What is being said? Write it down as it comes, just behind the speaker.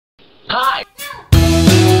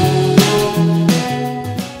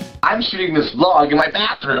shooting this vlog in my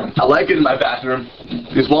bathroom. I like it in my bathroom.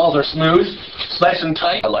 These walls are smooth, nice and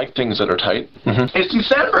tight. I like things that are tight. It's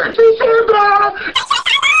December.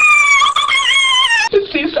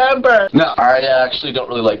 It's December. No, I actually don't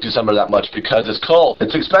really like December that much because it's cold.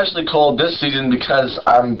 It's especially cold this season because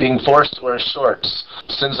I'm being forced to wear shorts.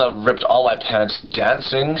 Since I've ripped all my pants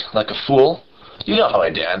dancing like a fool. You know how I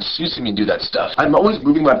dance. You see me do that stuff. I'm always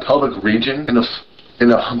moving my pelvic region in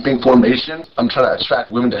a humping formation. I'm trying to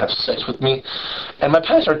attract women to have sex with me. And my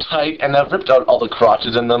pants are tight, and I've ripped out all the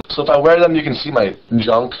crotches in them. So if I wear them, you can see my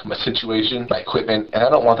junk, my situation, my equipment, and I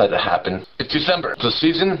don't want that to happen. It's December. It's a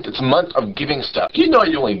season. It's a month of giving stuff. You know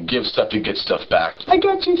you only give stuff to get stuff back. I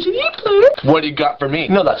got you CD player. What do you got for me?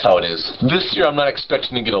 No, that's how it is. This year I'm not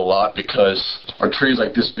expecting to get a lot because our tree is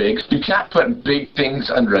like this big. You can't put big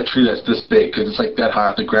things under a tree that's this big because it's like that high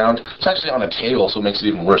off the ground. It's actually on a table, so it makes it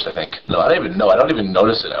even worse, I think. No, I don't even know. I don't even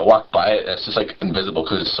notice it. I walk by it and it's just like invisible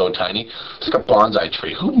because it's so tiny. It's like a bonsai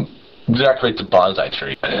tree. Who decorates a bonsai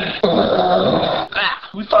tree?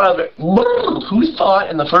 Who thought of it? Who thought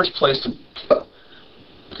in the first place to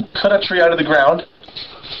cut a tree out of the ground,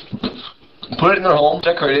 put it in their home,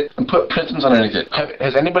 decorate it, and put prisms underneath it?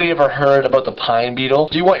 Has anybody ever heard about the pine beetle?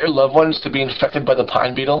 Do you want your loved ones to be infected by the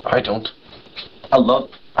pine beetle? I don't. I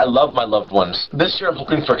love my loved ones. This year I'm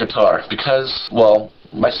hoping for a guitar because, well,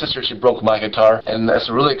 my sister, she broke my guitar, and it's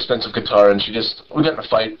a really expensive guitar, and we got in a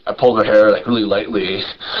fight. I pulled her hair, like, really lightly,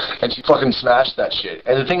 and she fucking smashed that shit.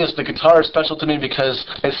 And the thing is, the guitar is special to me because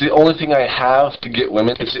it's the only thing I have to get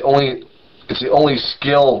women. It's the only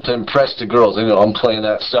skill to impress the girls. You know, I'm playing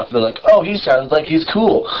that stuff, and they're like, oh, he sounds like he's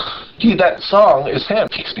cool. That song is him.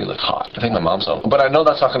 Makes me look hot. I think my mom's home. But I know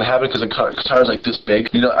that's not going to happen because the guitar is like this big.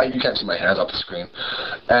 You know, you can't see my hands off the screen.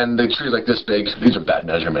 And the tree is like this big. These are bad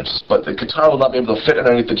measurements. But the guitar will not be able to fit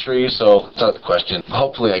underneath the tree, so it's not the question.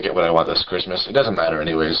 Hopefully I get what I want this Christmas. It doesn't matter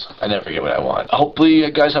anyways. I never get what I want. Hopefully you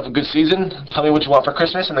guys have a good season. Tell me what you want for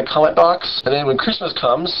Christmas in the comment box. And then when Christmas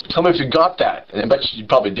comes, tell me if you got that. And I bet you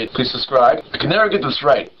probably did. Please subscribe. I can never get this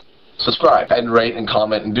right. Subscribe and rate and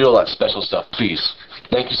comment and do all that special stuff, please.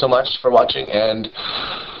 Thank you so much for watching, and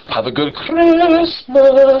have a good Christmas.